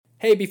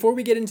Hey, before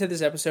we get into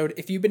this episode,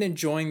 if you've been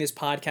enjoying this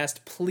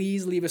podcast,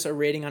 please leave us a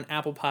rating on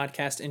Apple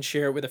Podcast and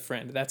share it with a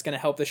friend. That's going to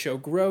help the show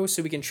grow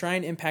so we can try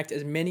and impact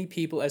as many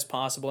people as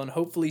possible and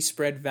hopefully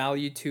spread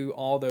value to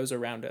all those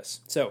around us.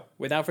 So,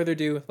 without further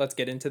ado, let's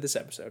get into this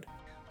episode.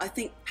 I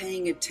think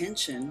paying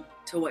attention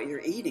to what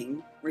you're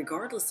eating,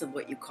 regardless of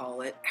what you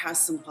call it, has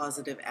some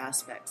positive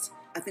aspects.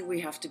 I think we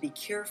have to be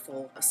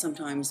careful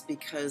sometimes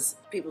because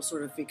people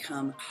sort of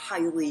become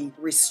highly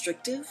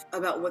restrictive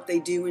about what they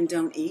do and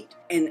don't eat.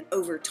 And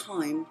over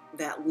time,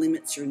 that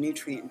limits your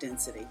nutrient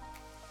density.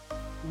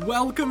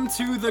 Welcome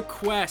to The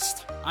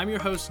Quest. I'm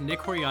your host, Nick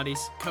Horiadis,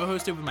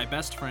 co-hosted with my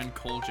best friend,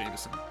 Cole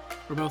Jameson.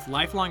 We're both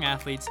lifelong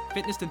athletes,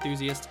 fitness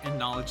enthusiasts, and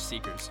knowledge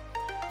seekers.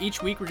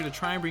 Each week, we're going to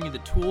try and bring you the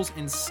tools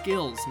and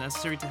skills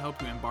necessary to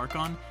help you embark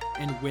on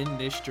and win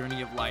this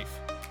journey of life.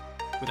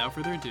 Without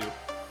further ado,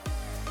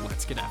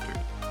 let's get after it.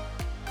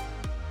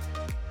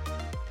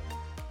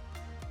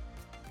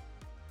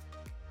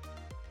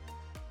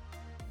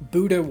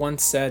 Buddha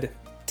once said,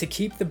 "To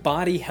keep the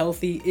body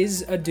healthy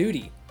is a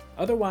duty.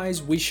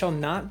 Otherwise, we shall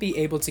not be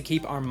able to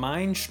keep our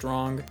mind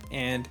strong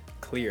and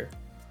clear."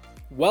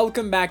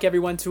 Welcome back,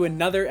 everyone, to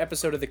another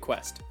episode of The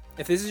Quest.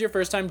 If this is your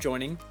first time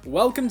joining,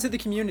 welcome to the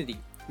community.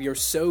 We are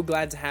so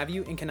glad to have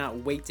you and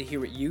cannot wait to hear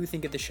what you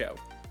think of the show.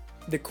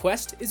 The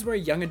Quest is where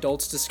young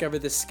adults discover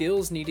the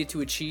skills needed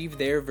to achieve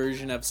their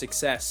version of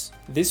success.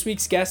 This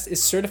week's guest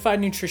is Certified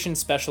Nutrition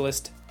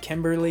Specialist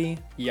Kimberly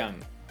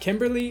Young.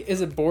 Kimberly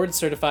is a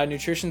board-certified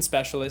nutrition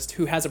specialist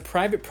who has a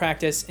private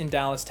practice in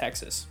Dallas,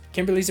 Texas.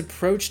 Kimberly's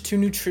approach to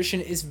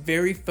nutrition is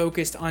very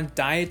focused on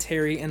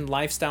dietary and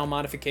lifestyle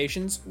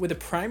modifications with a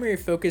primary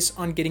focus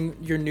on getting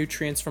your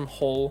nutrients from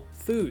whole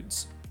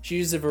foods. She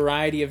uses a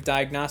variety of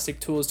diagnostic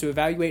tools to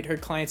evaluate her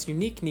clients'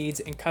 unique needs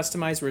and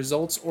customize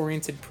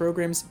results-oriented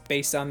programs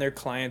based on their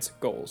clients'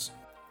 goals.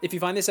 If you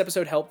find this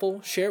episode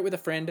helpful, share it with a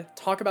friend,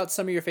 talk about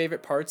some of your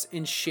favorite parts,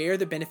 and share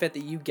the benefit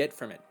that you get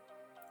from it.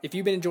 If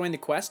you've been enjoying The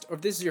Quest, or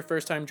if this is your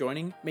first time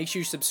joining, make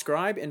sure you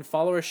subscribe and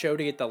follow our show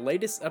to get the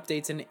latest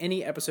updates and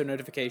any episode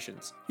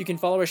notifications. You can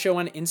follow our show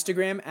on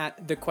Instagram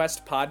at The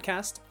Quest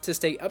Podcast to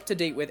stay up to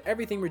date with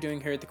everything we're doing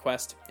here at The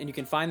Quest, and you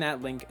can find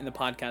that link in the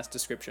podcast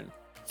description.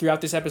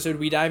 Throughout this episode,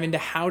 we dive into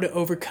how to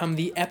overcome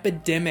the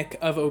epidemic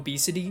of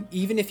obesity,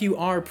 even if you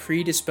are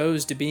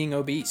predisposed to being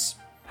obese.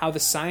 How the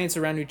science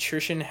around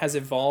nutrition has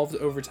evolved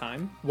over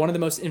time, one of the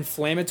most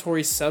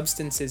inflammatory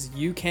substances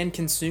you can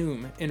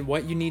consume, and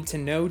what you need to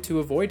know to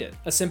avoid it.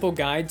 A simple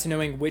guide to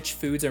knowing which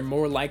foods are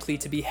more likely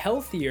to be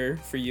healthier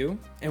for you,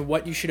 and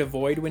what you should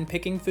avoid when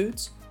picking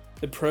foods.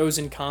 The pros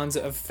and cons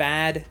of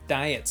fad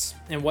diets,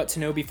 and what to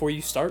know before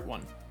you start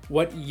one.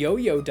 What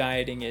yo-yo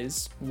dieting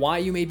is, why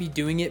you may be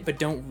doing it but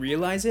don't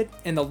realize it,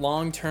 and the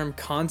long-term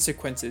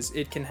consequences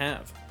it can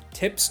have.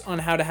 Tips on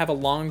how to have a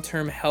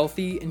long-term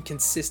healthy and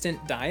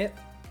consistent diet,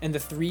 and the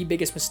 3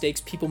 biggest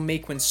mistakes people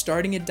make when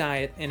starting a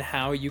diet and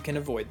how you can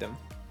avoid them.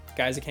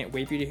 Guys, I can't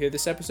wait for you to hear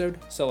this episode,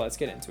 so let's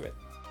get into it.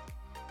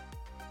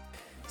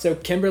 So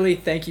Kimberly,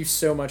 thank you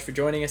so much for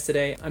joining us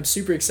today. I'm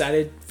super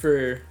excited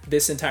for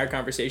this entire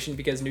conversation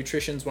because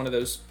nutrition is one of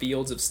those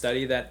fields of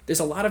study that there's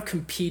a lot of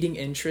competing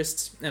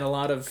interests and a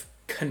lot of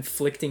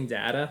conflicting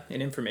data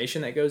and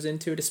information that goes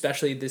into it,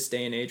 especially this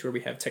day and age where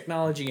we have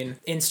technology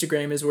and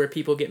Instagram is where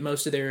people get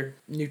most of their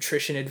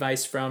nutrition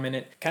advice from. And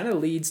it kind of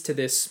leads to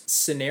this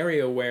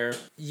scenario where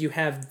you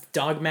have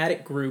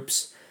dogmatic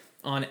groups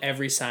on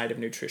every side of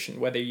nutrition,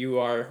 whether you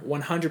are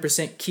 100%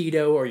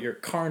 keto or you're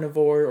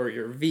carnivore or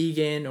you're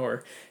vegan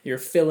or you're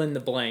fill in the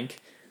blank.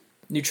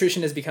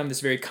 Nutrition has become this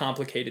very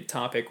complicated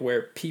topic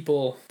where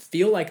people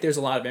feel like there's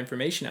a lot of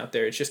information out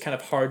there. It's just kind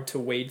of hard to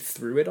wade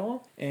through it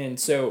all. And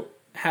so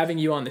having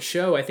you on the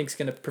show, I think, is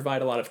going to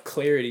provide a lot of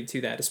clarity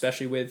to that,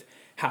 especially with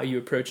how you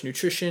approach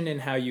nutrition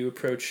and how you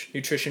approach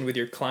nutrition with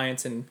your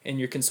clients and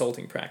your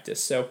consulting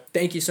practice. So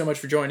thank you so much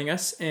for joining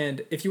us.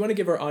 And if you want to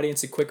give our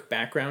audience a quick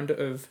background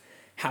of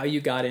how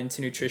you got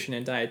into nutrition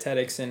and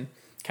dietetics and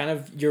kind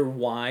of your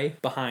why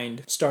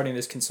behind starting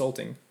this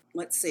consulting.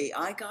 Let's see,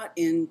 I got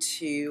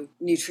into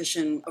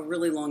nutrition a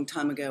really long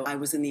time ago. I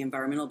was in the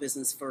environmental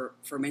business for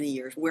many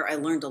years, where I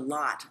learned a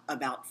lot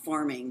about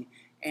farming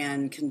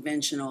and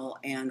conventional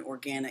and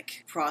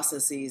organic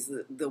processes,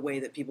 the way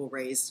that people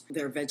raised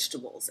their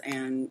vegetables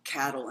and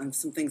cattle and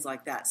some things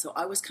like that. So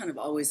I was kind of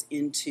always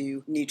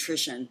into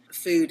nutrition.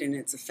 Food and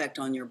its effect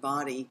on your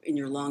body and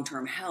your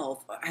long-term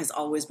health has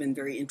always been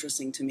very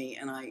interesting to me.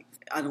 And I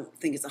don't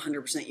think it's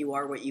 100% you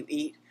are what you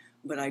eat,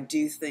 but I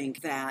do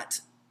think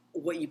that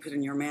what you put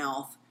in your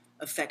mouth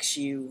affects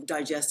you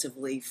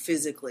digestively,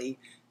 physically,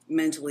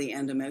 mentally,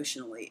 and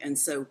emotionally. And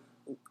so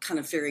kind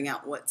of figuring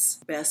out what's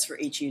best for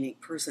each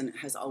unique person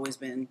has always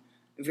been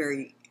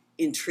very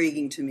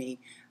intriguing to me.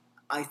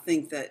 I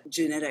think that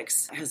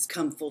genetics has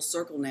come full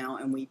circle now,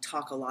 and we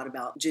talk a lot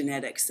about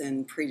genetics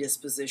and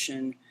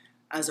predisposition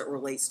as it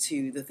relates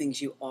to the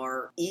things you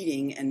are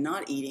eating and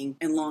not eating,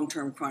 and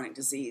long-term chronic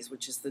disease,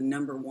 which is the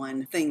number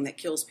one thing that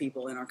kills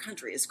people in our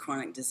country is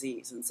chronic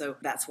disease. And so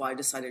that's why I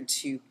decided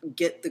to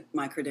get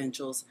my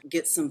credentials,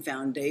 get some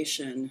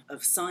foundation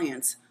of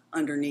science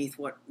underneath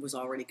what was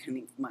already kind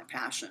of my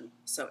passion.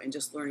 So, and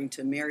just learning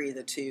to marry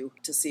the two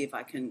to see if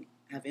I can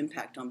have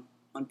impact on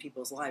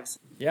people's lives.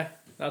 Yeah,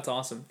 that's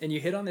awesome. And you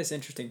hit on this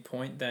interesting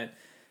point that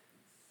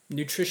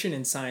nutrition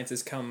and science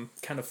has come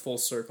kind of full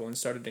circle and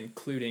started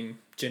including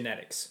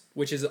genetics,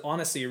 which is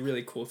honestly a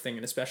really cool thing.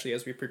 And especially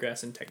as we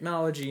progress in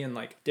technology and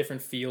like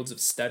different fields of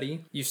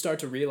study, you start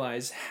to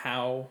realize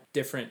how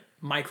different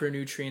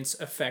micronutrients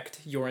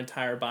affect your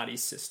entire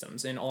body's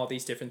systems and all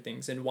these different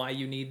things, and why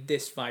you need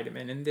this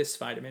vitamin and this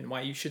vitamin, why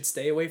you should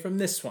stay away from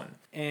this one.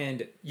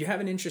 And you have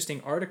an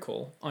interesting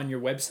article on your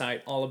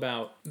website all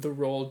about the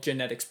role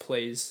genetics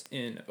plays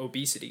in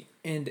obesity.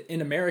 And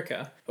in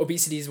America,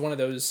 obesity is one of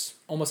those,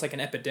 almost like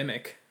an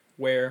epidemic,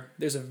 where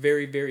there's a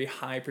very, very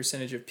high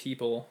percentage of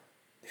people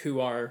who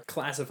are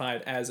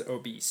classified as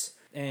obese.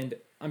 And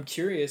I'm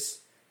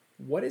curious,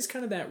 what is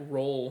kind of that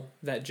role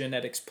that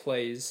genetics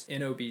plays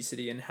in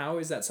obesity, and how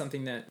is that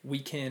something that we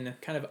can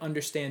kind of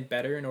understand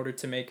better in order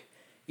to make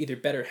either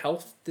better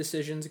health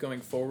decisions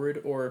going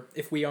forward, or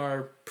if we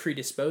are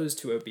predisposed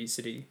to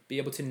obesity, be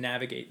able to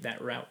navigate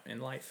that route in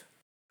life?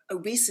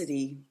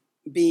 Obesity,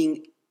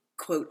 being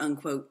quote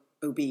unquote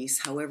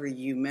obese, however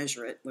you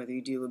measure it, whether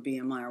you do a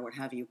BMI or what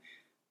have you,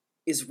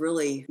 is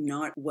really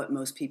not what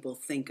most people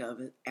think of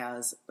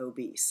as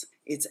obese.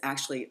 It's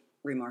actually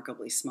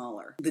remarkably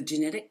smaller. The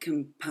genetic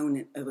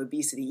component of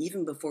obesity,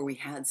 even before we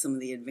had some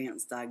of the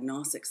advanced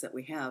diagnostics that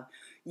we have,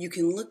 you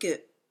can look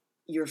at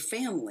your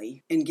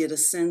family and get a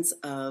sense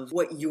of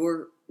what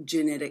your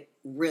genetic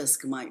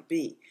risk might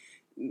be,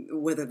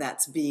 whether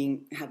that's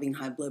having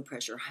high blood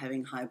pressure,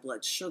 having high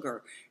blood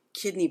sugar,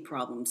 kidney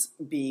problems,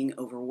 being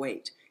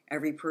overweight.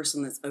 Every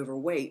person that's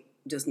overweight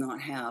does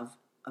not have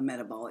a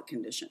metabolic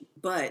condition.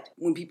 But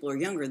when people are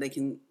younger, they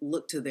can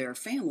look to their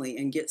family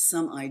and get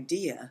some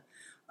idea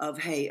of,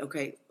 hey,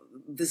 okay,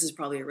 this is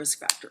probably a risk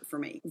factor for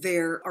me.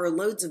 There are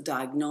loads of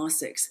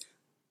diagnostics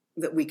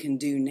that we can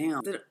do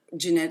now, that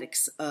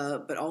genetics,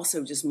 but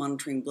also just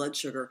monitoring blood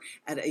sugar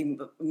at a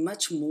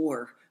much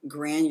more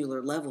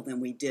granular level than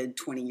we did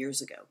 20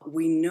 years ago.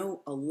 We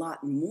know a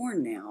lot more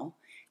now.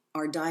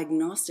 Our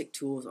diagnostic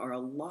tools are a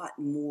lot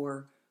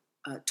more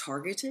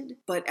targeted,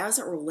 but as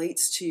it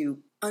relates to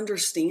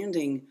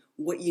understanding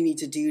what you need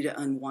to do to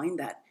unwind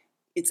that,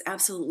 it's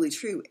absolutely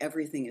true.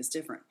 Everything is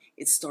different.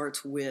 It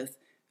starts with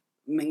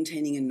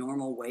maintaining a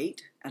normal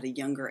weight at a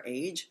younger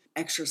age,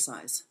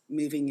 exercise,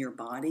 moving your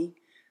body,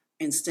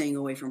 and staying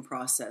away from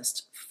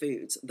processed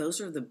foods.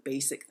 Those are the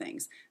basic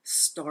things.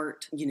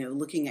 Start,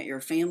 looking at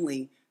your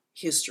family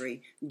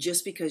history.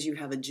 Just because you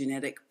have a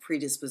genetic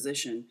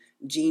predisposition,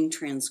 gene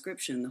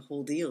transcription, the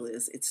whole deal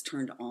is it's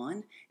turned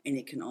on and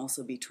it can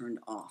also be turned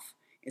off.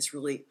 It's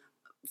really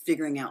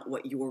figuring out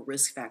what your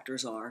risk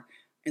factors are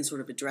and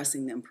sort of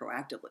addressing them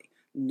proactively.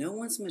 No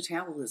one's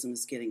metabolism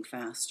is getting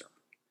faster.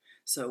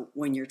 So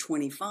when you're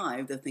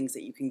 25, the things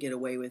that you can get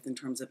away with in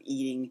terms of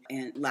eating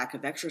and lack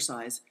of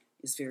exercise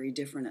is very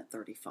different at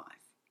 35.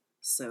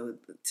 So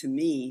to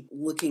me,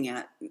 looking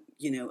at,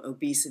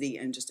 obesity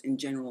and just in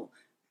general,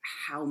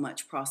 how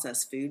much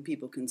processed food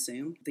people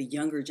consume, the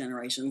younger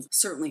generations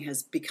certainly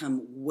has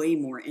become way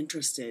more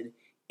interested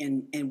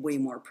and way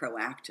more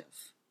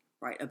proactive,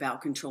 right,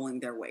 about controlling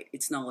their weight.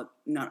 It's not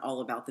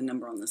all about the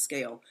number on the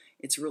scale.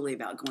 It's really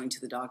about going to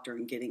the doctor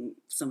and getting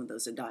some of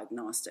those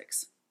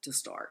diagnostics to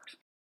start.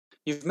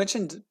 You've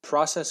mentioned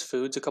processed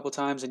foods a couple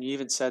times, and you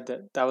even said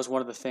that that was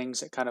one of the things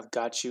that kind of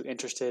got you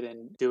interested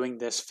in doing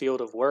this field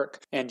of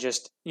work, and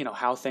just,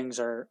 how things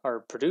are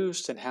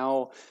produced and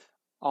how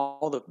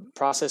all the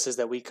processes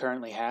that we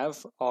currently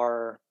have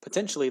are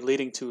potentially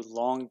leading to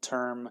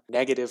long-term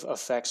negative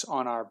effects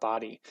on our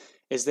body.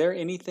 Is there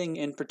anything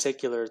in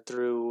particular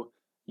through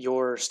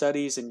your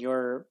studies and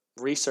your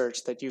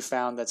research that you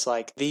found that's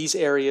like, these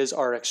areas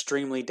are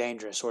extremely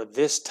dangerous, or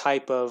this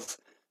type of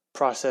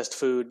processed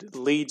food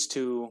leads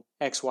to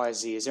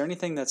XYZ? Is there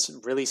anything that's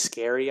really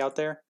scary out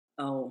there?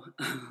 Oh,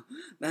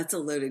 that's a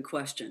loaded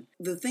question.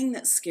 The thing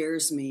that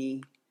scares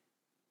me,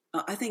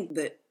 I think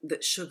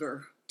that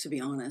sugar, to be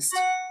honest,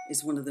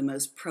 is one of the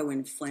most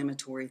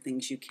pro-inflammatory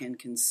things you can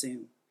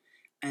consume.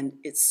 And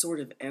it's sort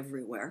of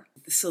everywhere.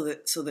 So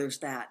there's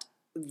that.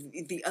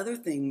 The other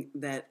thing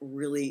that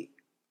really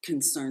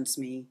concerns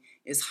me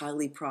is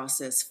highly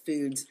processed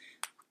foods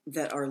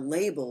that are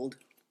labeled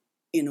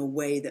in a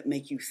way that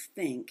make you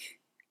think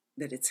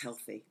that it's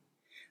healthy.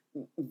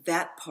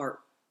 That part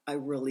I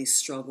really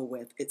struggle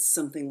with. It's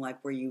something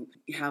like where you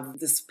have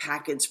this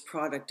packaged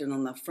product and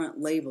on the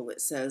front label it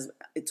says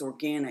it's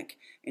organic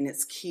and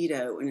it's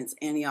keto and it's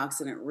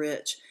antioxidant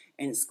rich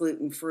and it's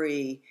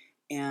gluten-free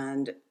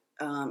and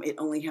it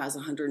only has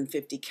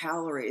 150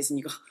 calories, and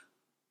you go,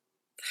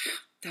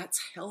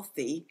 that's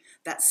healthy.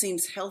 That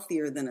seems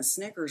healthier than a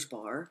Snickers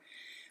bar.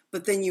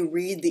 But then you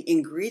read the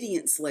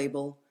ingredients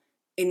label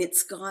and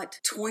it's got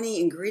 20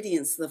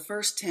 ingredients. The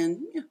first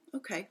 10, yeah,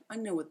 okay, I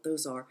know what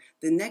those are.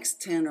 The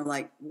next 10 are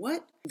like,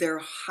 what? They're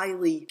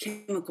highly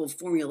chemical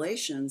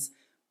formulations.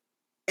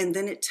 And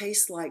then it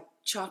tastes like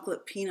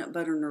chocolate peanut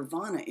butter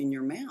nirvana in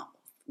your mouth.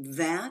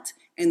 That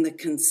and the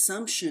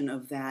consumption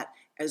of that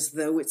as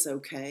though it's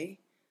okay,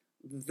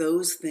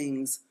 Those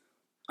things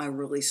I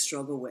really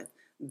struggle with.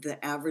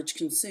 The average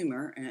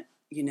consumer,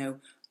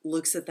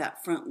 looks at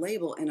that front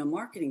label, and a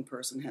marketing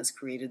person has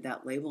created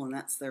that label, and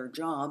that's their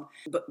job.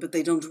 But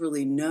they don't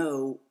really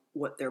know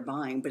what they're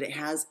buying. But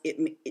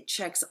it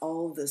checks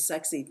all the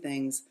sexy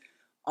things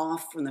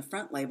off from the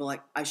front label.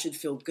 Like, I should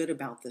feel good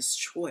about this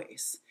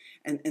choice,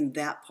 and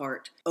that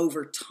part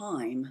over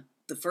time.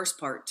 The first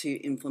part,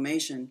 to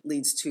inflammation,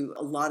 leads to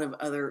a lot of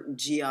other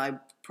GI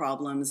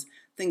problems,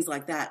 things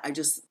like that.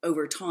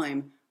 Over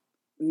time,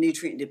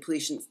 nutrient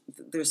depletion,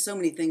 there's so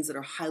many things that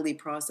are highly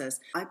processed.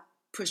 I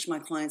push my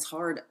clients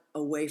hard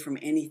away from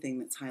anything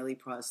that's highly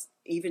processed.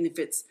 Even if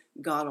it's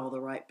got all the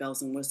right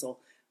bells and whistles,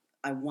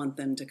 I want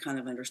them to kind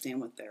of understand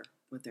what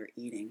they're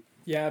eating.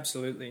 Yeah,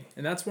 absolutely.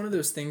 And that's one of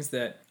those things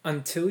that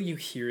until you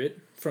hear it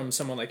from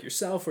someone like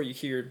yourself, or you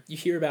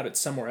hear about it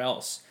somewhere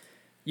else,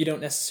 you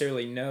don't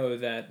necessarily know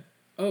that,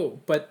 oh,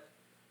 but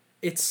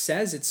it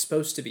says it's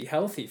supposed to be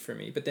healthy for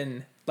me. But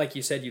then, like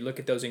you said, you look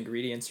at those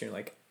ingredients and you're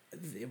like,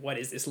 what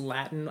is this,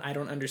 Latin? I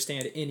don't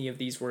understand any of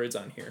these words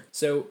on here.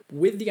 So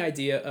with the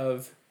idea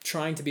of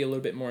trying to be a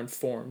little bit more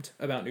informed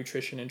about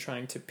nutrition and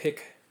trying to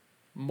pick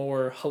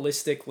more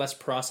holistic, less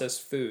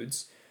processed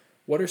foods,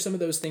 what are some of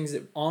those things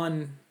that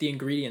on the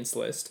ingredients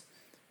list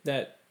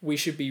that we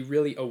should be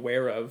really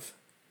aware of,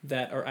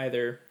 that are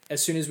either,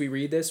 as soon as we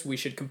read this, we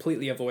should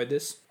completely avoid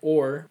this?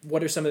 Or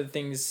what are some of the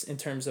things in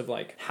terms of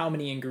like how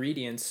many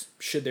ingredients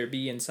should there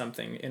be in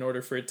something in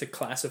order for it to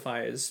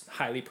classify as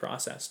highly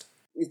processed?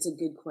 It's a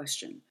good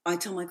question. I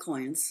tell my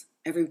clients,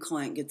 every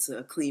client gets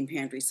a clean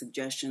pantry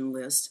suggestion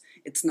list.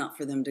 It's not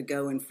for them to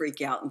go and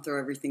freak out and throw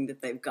everything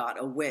that they've got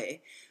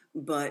away.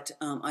 But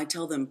I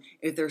tell them,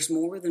 if there's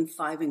more than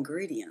 5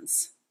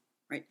 ingredients,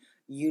 right,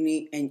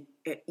 you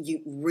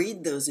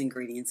read those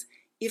ingredients.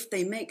 If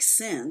they make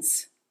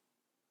sense,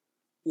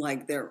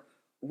 like they're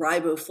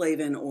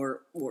riboflavin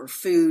or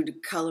food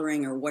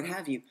coloring or what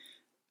have you,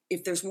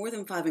 if there's more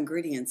than 5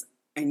 ingredients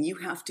and you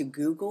have to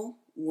Google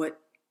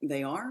what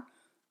they are,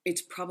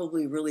 it's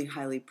probably really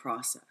highly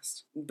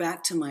processed.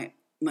 Back to my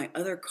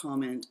other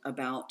comment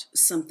about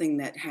something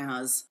that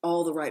has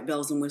all the right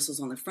bells and whistles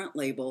on the front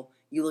label,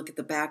 you look at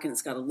the back and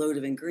it's got a load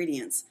of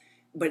ingredients,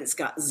 but it's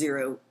got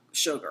 0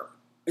 sugar.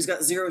 It's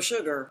got 0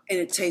 sugar, and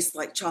it tastes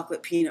like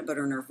chocolate peanut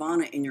butter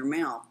nirvana in your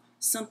mouth.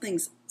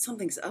 Something's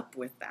up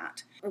with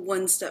that.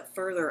 One step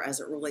further, as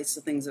it relates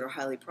to things that are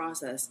highly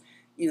processed,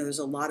 there's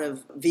a lot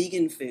of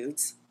vegan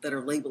foods that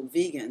are labeled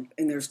vegan,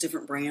 and there's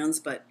different brands,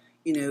 but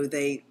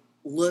they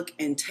look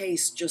and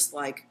taste just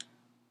like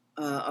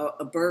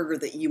a burger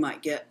that you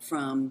might get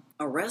from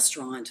a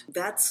restaurant.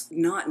 That's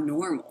not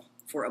normal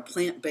for a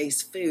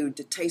plant-based food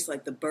to taste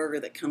like the burger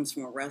that comes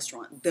from a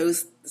restaurant.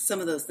 Some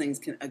of those things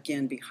can,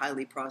 again, be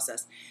highly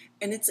processed.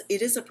 And it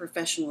is a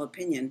professional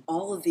opinion.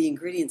 All of the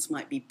ingredients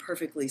might be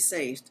perfectly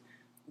safe,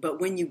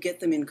 but when you get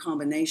them in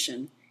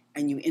combination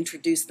and you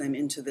introduce them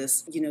into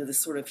this, this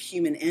sort of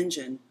human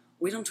engine,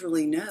 we don't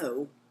really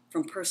know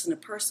from person to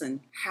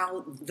person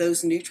how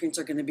those nutrients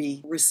are going to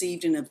be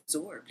received and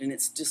absorbed. And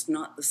it's just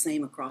not the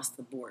same across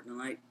the board.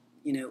 And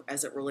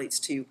as it relates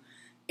to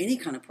any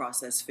kind of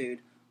processed food,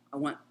 I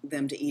want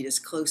them to eat as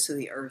close to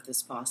the earth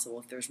as possible.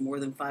 If there's more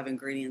than 5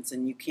 ingredients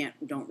and you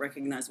don't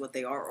recognize what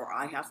they are, or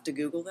I have to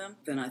Google them,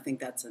 then I think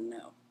that's a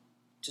no.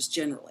 Just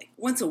generally.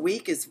 Once a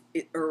week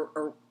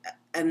or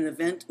at an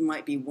event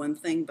might be one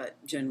thing,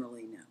 but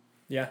generally no.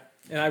 Yeah.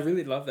 And I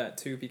really love that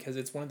too, because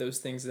it's one of those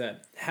things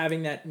that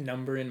having that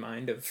number in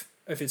mind of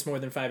if it's more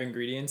than 5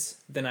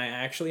 ingredients, then I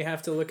actually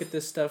have to look at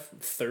this stuff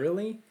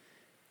thoroughly.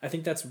 I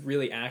think that's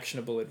really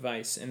actionable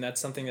advice. And that's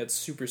something that's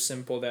super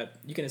simple that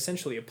you can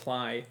essentially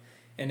apply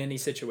in any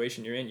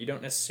situation you're in. You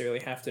don't necessarily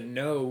have to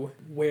know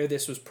where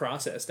this was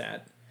processed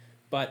at.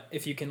 But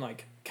if you can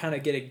kind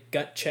of get a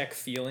gut check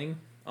feeling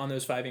on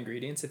those 5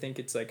 ingredients, I think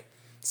it's like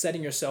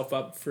setting yourself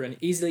up for an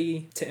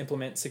easily to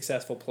implement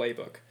successful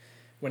playbook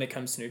when it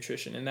comes to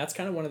nutrition. And that's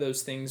kind of one of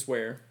those things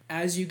where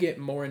as you get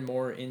more and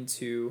more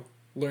into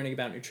learning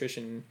about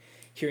nutrition,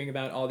 hearing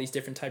about all these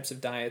different types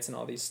of diets and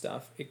all these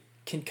stuff, it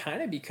can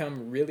kind of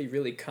become really,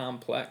 really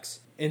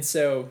complex. And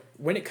so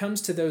when it comes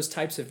to those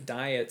types of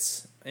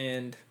diets,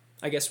 and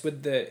I guess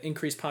with the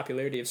increased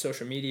popularity of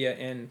social media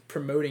and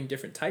promoting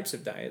different types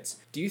of diets,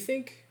 do you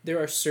think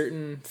there are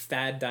certain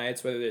fad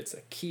diets, whether it's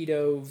a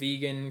keto,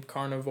 vegan,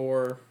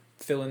 carnivore,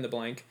 fill in the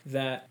blank,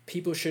 that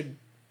people should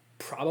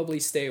probably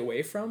stay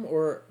away from?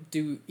 Or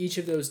do each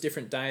of those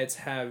different diets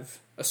have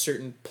a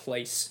certain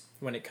place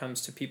when it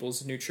comes to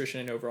people's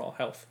nutrition and overall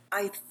health?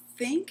 I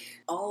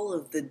think all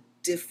of the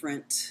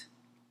different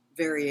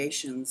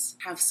variations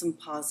have some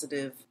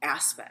positive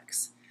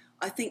aspects.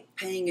 I think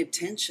paying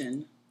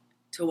attention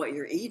to what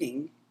you're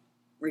eating,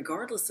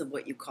 regardless of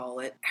what you call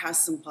it, has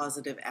some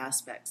positive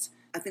aspects.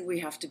 I think we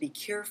have to be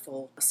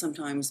careful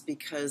sometimes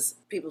because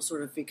people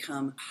sort of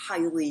become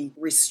highly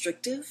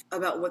restrictive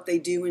about what they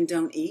do and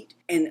don't eat.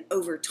 And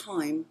over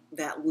time,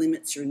 that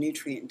limits your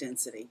nutrient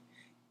density.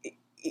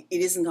 It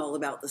isn't all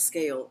about the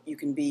scale. You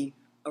can be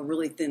a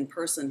really thin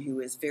person who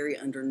is very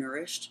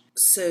undernourished.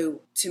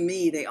 So to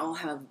me, they all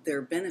have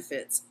their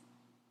benefits.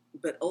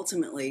 But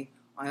ultimately,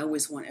 I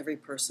always want every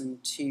person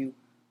to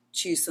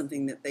choose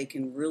something that they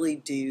can really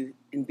do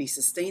and be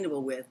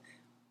sustainable with,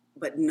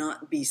 but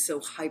not be so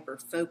hyper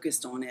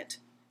focused on it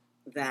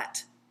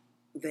that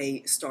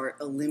they start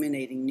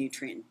eliminating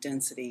nutrient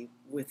density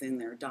within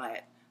their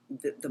diet.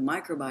 The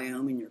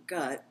microbiome in your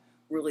gut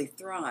really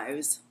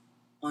thrives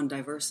on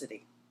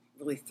diversity,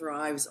 really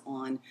thrives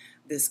on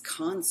this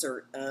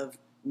concert of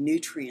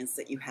nutrients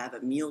that you have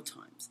at meal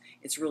times.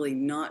 It's really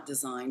not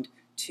designed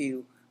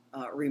to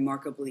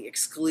remarkably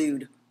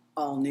exclude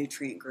all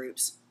nutrient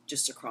groups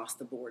just across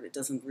the board. It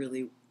doesn't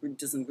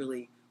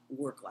really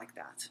work like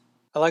that.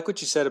 I like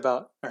what you said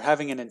about or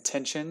having an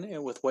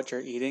intention with what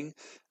you're eating.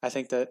 I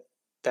think that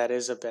that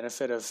is a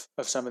benefit of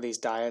some of these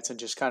diets and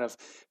just kind of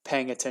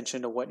paying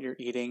attention to what you're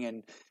eating.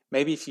 And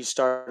maybe if you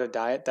start a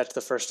diet, that's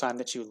the first time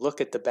that you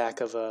look at the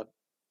back of a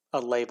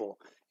label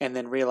and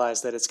then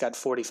realize that it's got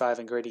 45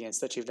 ingredients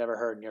that you've never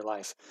heard in your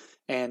life.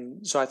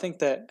 And so I think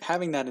that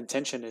having that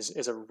intention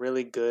is a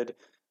really good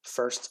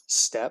first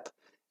step.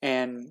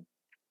 And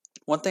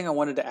one thing I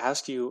wanted to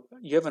ask you,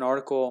 you have an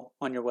article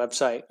on your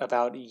website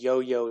about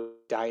yo-yo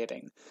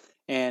dieting.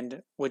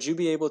 And would you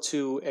be able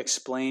to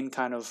explain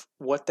kind of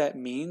what that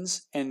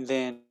means? And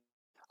then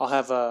I'll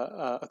have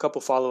a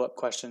couple follow-up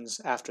questions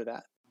after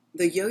that.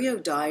 The yo-yo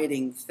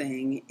dieting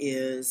thing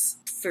is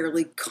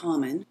fairly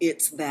common.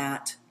 It's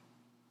that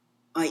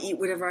I eat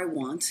whatever I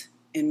want,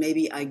 and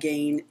maybe I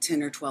gain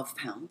 10 or 12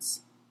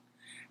 pounds.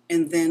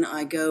 And then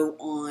I go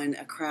on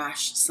a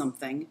crash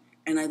something,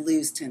 and I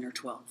lose 10 or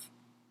 12.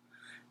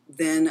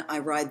 Then I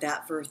ride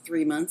that for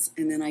 3 months,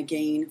 and then I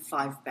gain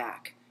 5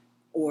 back.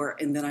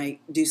 And then I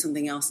do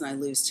something else, and I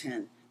lose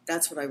 10.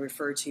 That's what I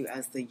refer to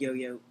as the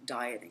yo-yo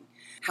dieting.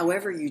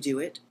 However you do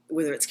it,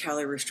 whether it's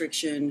calorie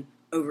restriction,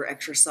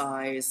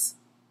 over-exercise,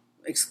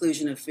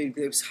 exclusion of food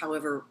groups,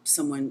 however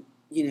someone,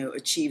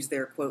 achieves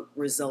their, quote,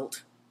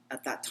 result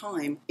at that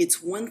time,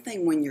 it's one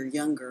thing when you're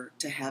younger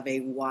to have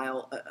a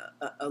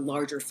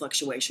larger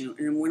fluctuation.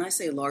 And when I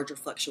say larger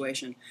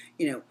fluctuation,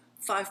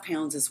 5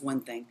 pounds is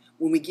one thing.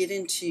 When we get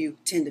into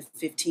 10 to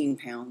 15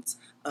 pounds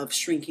of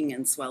shrinking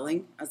and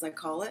swelling, as I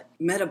call it,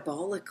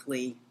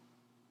 metabolically,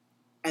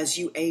 as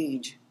you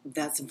age,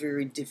 that's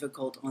very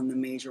difficult on the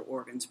major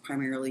organs,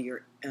 primarily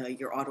your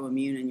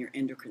autoimmune and your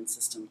endocrine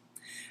system.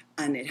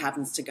 And it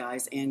happens to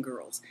guys and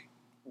girls.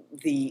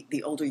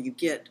 The older you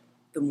get,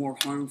 the more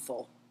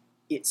harmful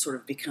it sort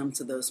of becomes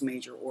to those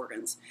major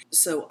organs.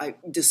 So I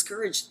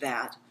discourage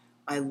that.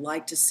 I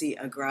like to see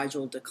a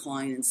gradual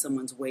decline in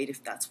someone's weight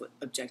if that's what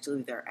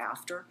objectively they're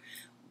after.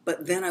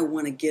 But then I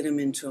want to get them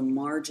into a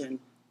margin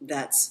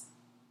that's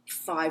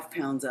 5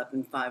 pounds up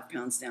and 5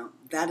 pounds down.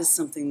 That is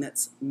something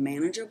that's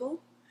manageable.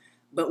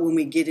 But when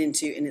we get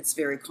into, and it's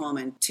very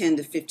common, 10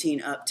 to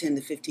 15 up, 10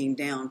 to 15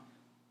 down,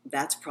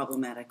 that's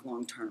problematic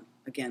long term,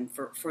 again,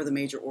 for the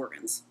major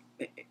organs,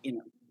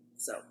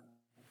 so.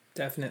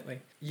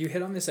 Definitely. You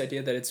hit on this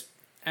idea that it's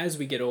as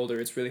we get older,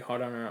 it's really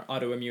hard on our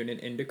autoimmune and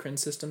endocrine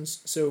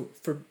systems. So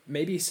for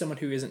maybe someone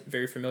who isn't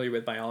very familiar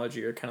with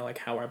biology or kind of like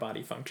how our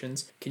body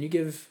functions, can you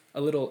give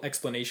a little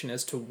explanation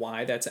as to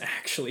why that's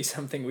actually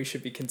something we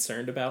should be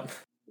concerned about?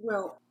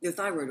 Well, the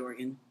thyroid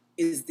organ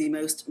is the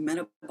most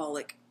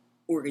metabolic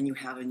organ you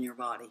have in your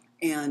body.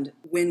 And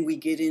when we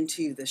get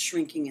into the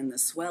shrinking and the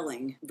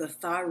swelling, the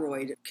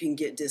thyroid can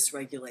get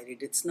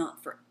dysregulated. It's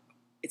not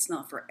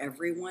for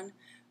everyone,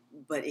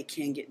 but it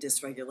can get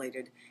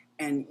dysregulated.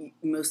 And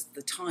most of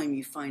the time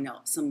you find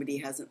out somebody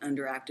has an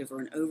underactive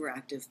or an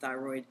overactive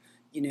thyroid,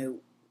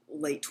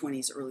 late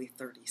 20s, early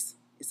 30s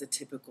is a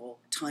typical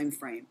time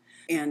frame.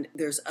 And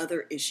there's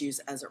other issues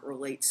as it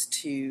relates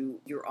to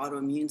your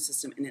autoimmune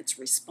system and its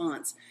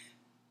response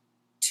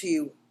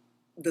to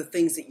the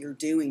things that you're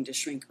doing to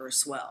shrink or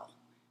swell.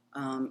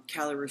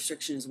 Calorie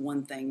restriction is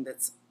one thing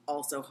that's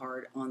also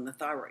hard on the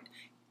thyroid.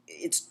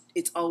 It's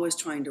always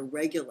trying to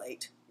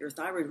regulate your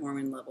thyroid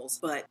hormone levels,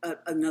 but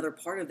another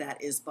part of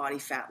that is body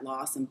fat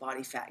loss and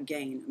body fat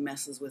gain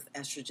messes with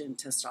estrogen,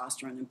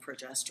 testosterone, and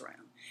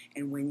progesterone.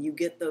 And when you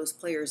get those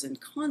players in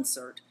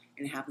concert,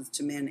 and it happens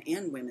to men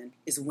and women,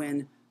 is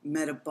when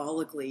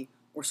metabolically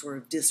we're sort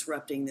of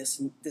disrupting this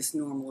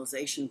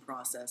normalization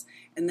process,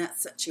 and that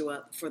sets you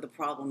up for the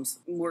problems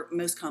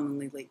most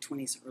commonly late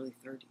 20s, early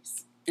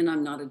 30s. And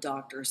I'm not a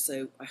doctor,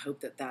 so I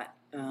hope that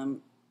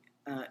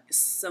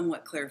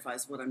somewhat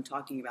clarifies what I'm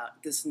talking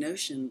about. This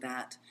notion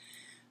that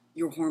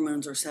your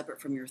hormones are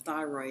separate from your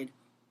thyroid,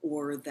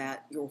 or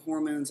that your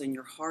hormones and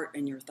your heart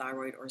and your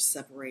thyroid are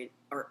separate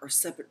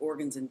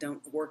organs and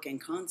don't work in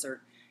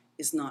concert,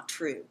 is not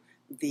true.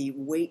 The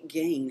weight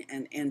gain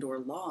and or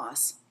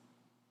loss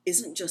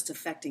isn't just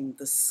affecting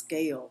the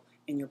scale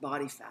in your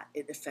body fat.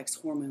 It affects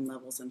hormone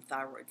levels and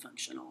thyroid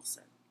function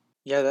also.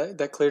 Yeah,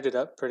 that cleared it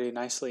up pretty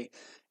nicely.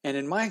 And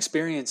in my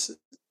experience,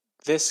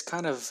 this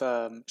kind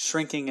of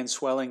shrinking and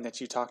swelling that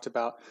you talked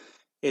about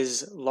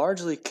is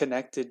largely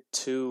connected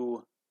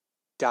to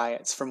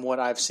diets from what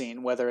I've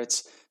seen, whether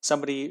it's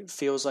somebody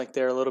feels like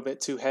they're a little bit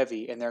too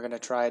heavy and they're going to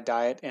try a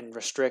diet and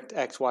restrict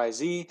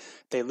XYZ.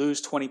 They lose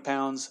 20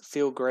 pounds,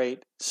 feel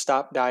great,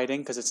 stop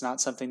dieting because it's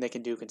not something they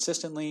can do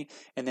consistently.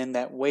 And then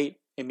that weight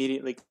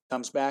immediately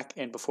comes back.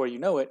 And before you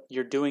know it,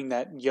 you're doing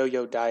that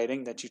yo-yo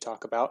dieting that you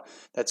talk about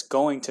that's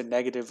going to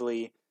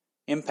negatively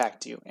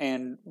impact you.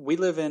 And we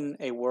live in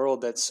a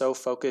world that's so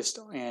focused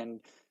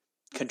and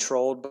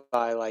controlled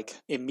by like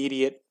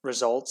immediate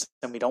results,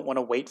 and we don't want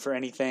to wait for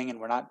anything, and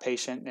we're not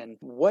patient. And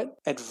what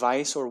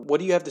advice or what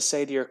do you have to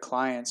say to your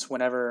clients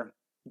whenever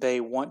they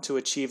want to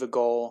achieve a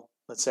goal?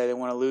 Let's say they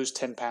want to lose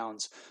 10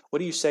 pounds. What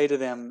do you say to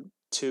them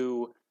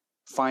to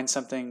find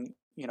something,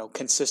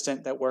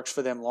 consistent that works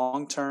for them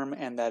long term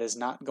and that is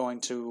not going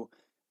to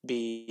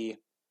be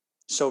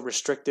so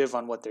restrictive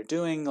on what they're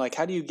doing? Like,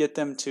 how do you get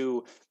them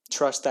to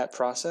trust that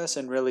process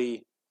and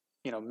really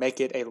make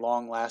it a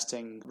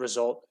long-lasting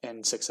result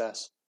and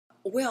success?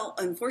 Well,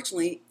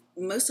 unfortunately,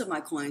 most of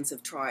my clients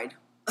have tried.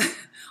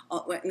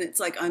 And it's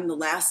like I'm the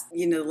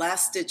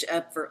last stitch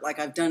up for, like,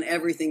 I've done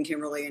everything,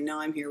 Kimberly, and now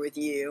I'm here with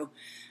you.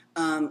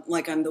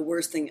 Like I'm the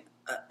worst thing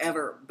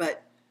ever.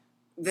 But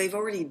they've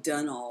already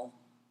done all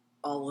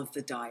of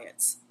the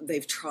diets.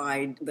 They've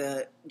tried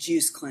the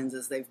juice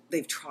cleanses.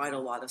 They've tried a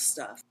lot of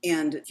stuff.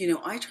 And,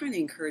 I try to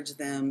encourage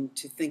them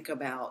to think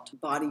about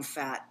body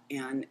fat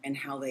and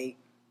how they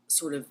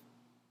sort of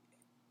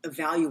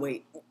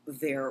evaluate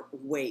their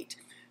weight.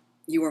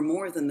 You are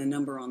more than the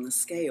number on the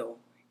scale.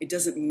 It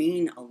doesn't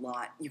mean a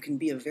lot. You can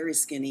be a very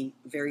skinny,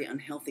 very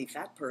unhealthy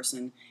fat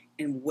person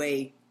and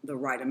weigh the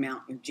right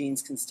amount. Your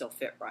jeans can still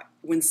fit right.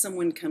 When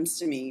someone comes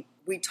to me,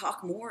 we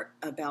talk more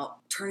about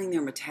turning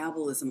their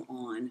metabolism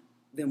on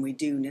than we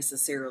do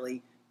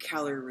necessarily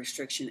calorie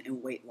restriction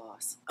and weight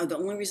loss. The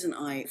only reason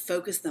I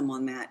focus them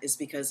on that is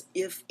because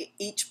if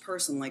each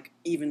person, like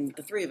even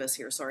the three of us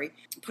here,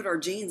 put our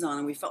jeans on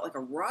and we felt like a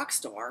rock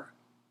star,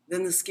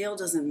 then the scale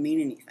doesn't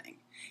mean anything.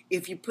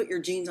 If you put your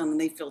jeans on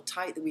and they feel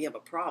tight, then we have a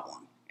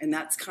problem. And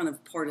that's kind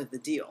of part of the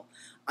deal.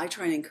 I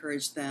try and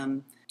encourage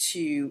them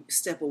to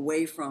step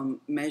away from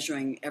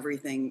measuring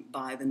everything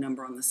by the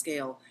number on the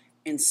scale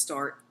and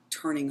start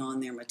turning on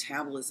their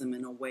metabolism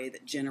in a way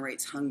that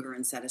generates hunger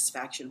and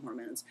satisfaction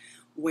hormones,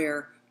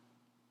 where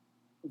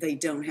they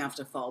don't have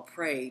to fall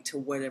prey to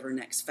whatever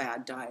next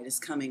fad diet is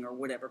coming or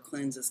whatever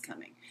cleanse is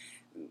coming.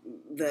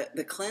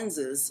 The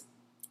cleanses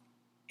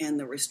and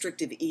the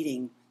restrictive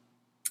eating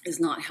is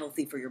not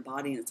healthy for your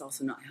body, and it's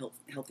also not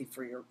healthy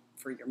for your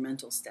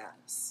mental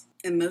status.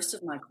 And most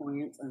of my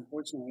clients,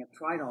 unfortunately, have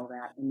tried all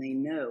that, and they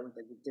know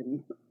that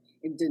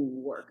it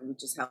didn't work,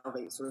 which is how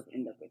they sort of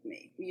end up with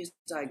me. We use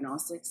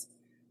diagnostics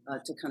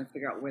to kind of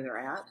figure out where they're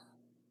at,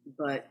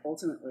 but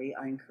ultimately,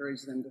 I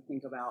encourage them to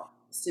think about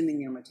stemming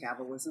their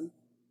metabolism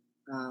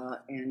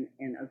and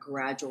a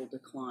gradual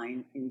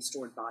decline in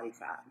stored body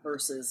fat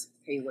versus,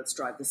 hey, let's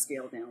drive the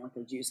scale down with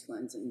a juice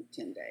cleanse in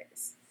 10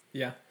 days.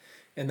 Yeah.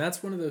 And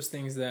that's one of those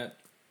things that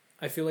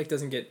I feel like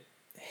doesn't get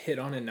hit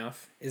on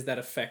enough, is that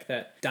effect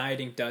that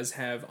dieting does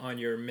have on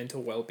your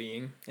mental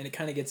well-being. And it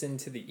kind of gets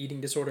into the eating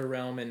disorder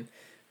realm. And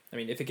I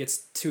mean, if it gets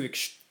to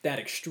that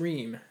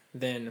extreme,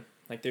 then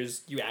like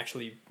you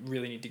actually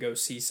really need to go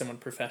see someone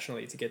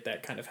professionally to get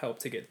that kind of help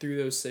to get through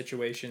those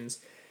situations.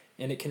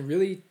 And it can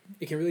really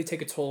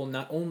take a toll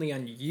not only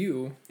on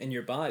you and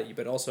your body,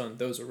 but also on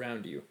those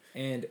around you.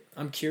 And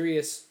I'm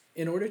curious,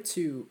 in order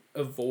to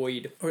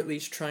avoid, or at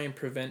least try and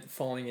prevent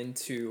falling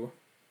into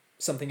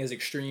something as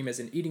extreme as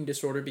an eating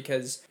disorder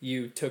because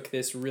you took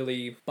this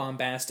really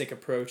bombastic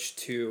approach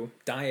to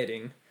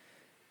dieting,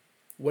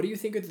 what do you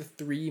think are the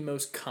 3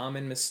 most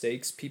common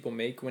mistakes people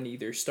make when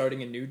either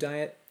starting a new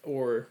diet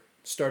or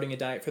starting a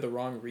diet for the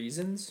wrong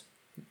reasons?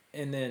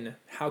 And then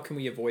how can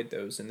we avoid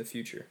those in the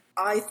future?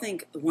 I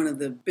think one of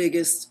the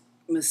biggest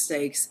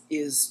mistakes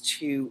is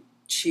to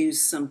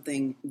choose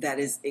something that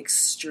is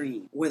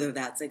extreme, whether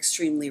that's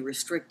extremely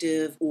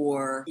restrictive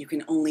or you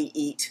can only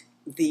eat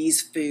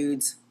these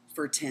foods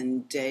for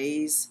 10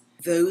 days.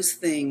 Those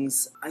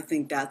things, I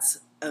think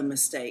that's a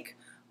mistake.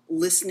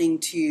 Listening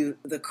to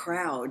the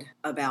crowd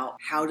about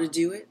how to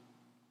do it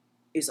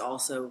is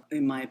also,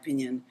 in my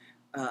opinion,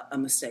 a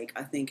mistake.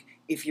 I think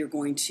if you're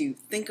going to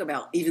think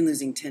about even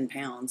losing 10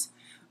 pounds,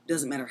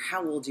 doesn't matter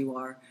how old you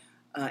are,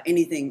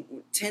 anything,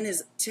 10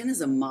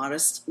 is a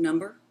modest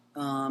number.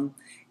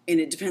 And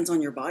it depends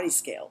on your body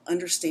scale.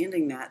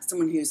 Understanding that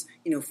someone who's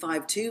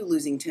 5'2",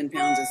 losing 10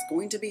 pounds is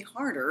going to be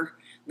harder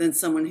than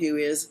someone who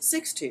is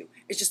 6'2".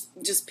 It's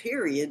just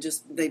period.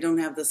 Just they don't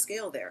have the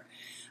scale there.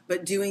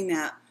 But doing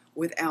that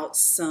without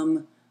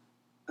some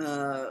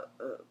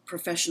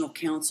professional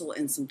counsel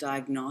and some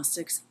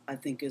diagnostics, I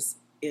think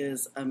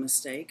is a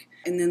mistake.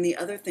 And then the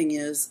other thing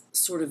is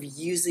sort of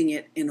using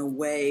it in a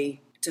way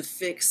to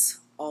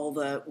fix all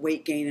the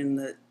weight gain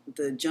and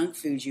the junk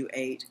food you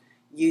ate.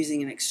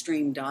 Using an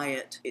extreme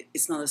diet,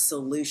 it's not a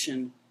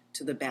solution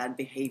to the bad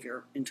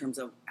behavior in terms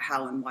of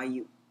how and why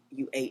you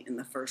ate in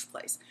the first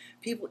place.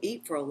 People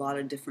eat for a lot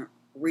of different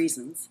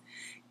reasons.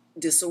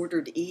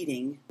 Disordered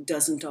eating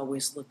doesn't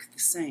always look the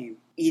same.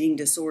 Eating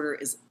disorder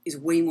is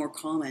way more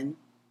common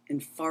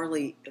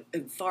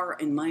and far,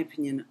 in my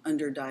opinion,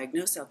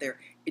 underdiagnosed out there.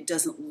 It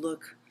doesn't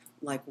look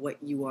like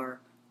what you are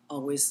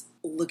always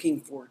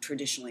looking for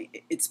traditionally.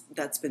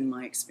 That's been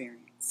my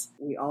experience.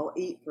 We all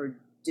eat for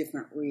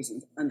different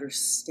reasons.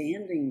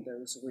 Understanding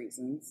those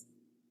reasons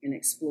and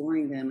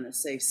exploring them in a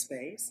safe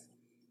space,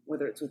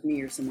 whether it's with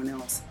me or someone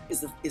else,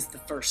 is the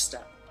first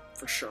step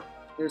for sure.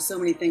 There's so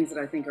many things that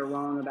I think are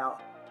wrong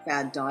about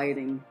fad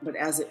dieting, but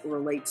as it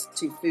relates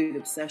to food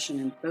obsession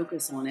and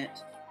focus on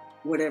it,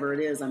 whatever it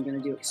is, I'm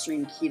going to do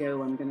extreme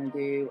keto, I'm going to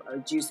do a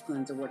juice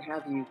cleanse or what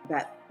have you,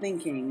 that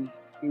thinking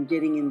and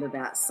getting into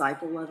that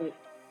cycle of it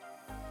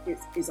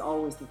is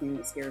always the thing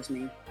that scares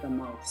me the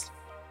most.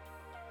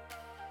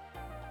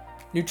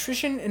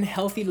 Nutrition and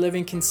healthy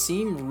living can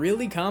seem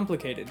really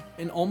complicated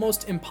and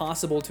almost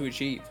impossible to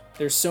achieve.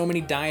 There's so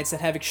many diets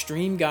that have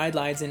extreme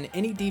guidelines, and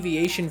any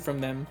deviation from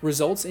them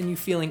results in you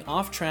feeling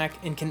off track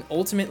and can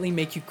ultimately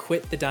make you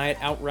quit the diet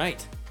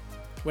outright.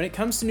 When it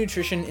comes to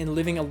nutrition and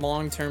living a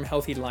long-term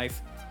healthy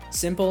life,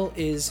 simple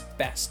is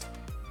best.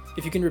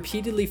 If you can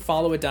repeatedly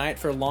follow a diet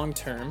for long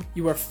term,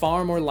 you are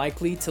far more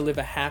likely to live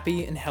a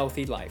happy and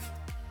healthy life.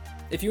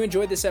 If you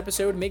enjoyed this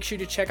episode, make sure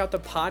to check out the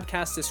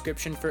podcast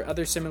description for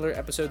other similar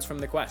episodes from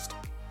The Quest.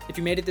 If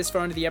you made it this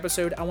far into the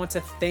episode, I want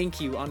to thank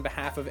you on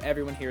behalf of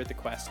everyone here at The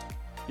Quest.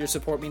 Your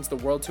support means the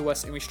world to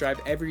us, and we strive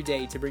every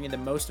day to bring in the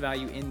most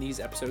value in these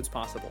episodes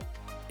possible.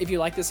 If you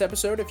like this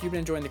episode, if you've been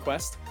enjoying The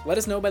Quest, let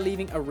us know by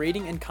leaving a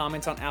rating and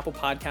comment on Apple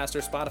Podcasts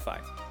or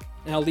Spotify.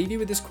 And I'll leave you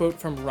with this quote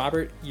from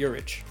Robert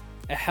Urich: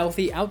 "A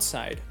healthy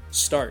outside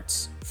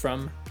starts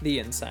from the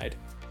inside."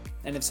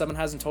 And if someone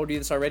hasn't told you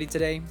this already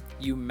today,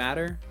 you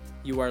matter,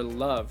 you are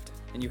loved,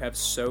 and you have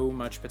so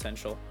much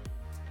potential.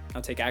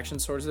 Now take action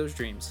towards those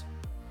dreams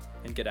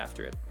and get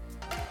after it.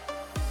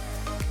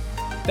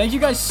 Thank you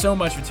guys so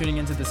much for tuning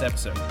into this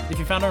episode. If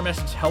you found our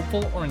message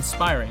helpful or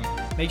inspiring,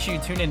 make sure you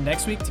tune in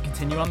next week to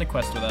continue on the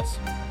quest with us.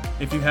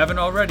 If you haven't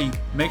already,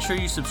 make sure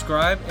you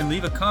subscribe and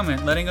leave a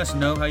comment letting us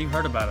know how you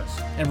heard about us.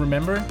 And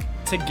remember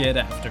to get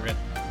after it.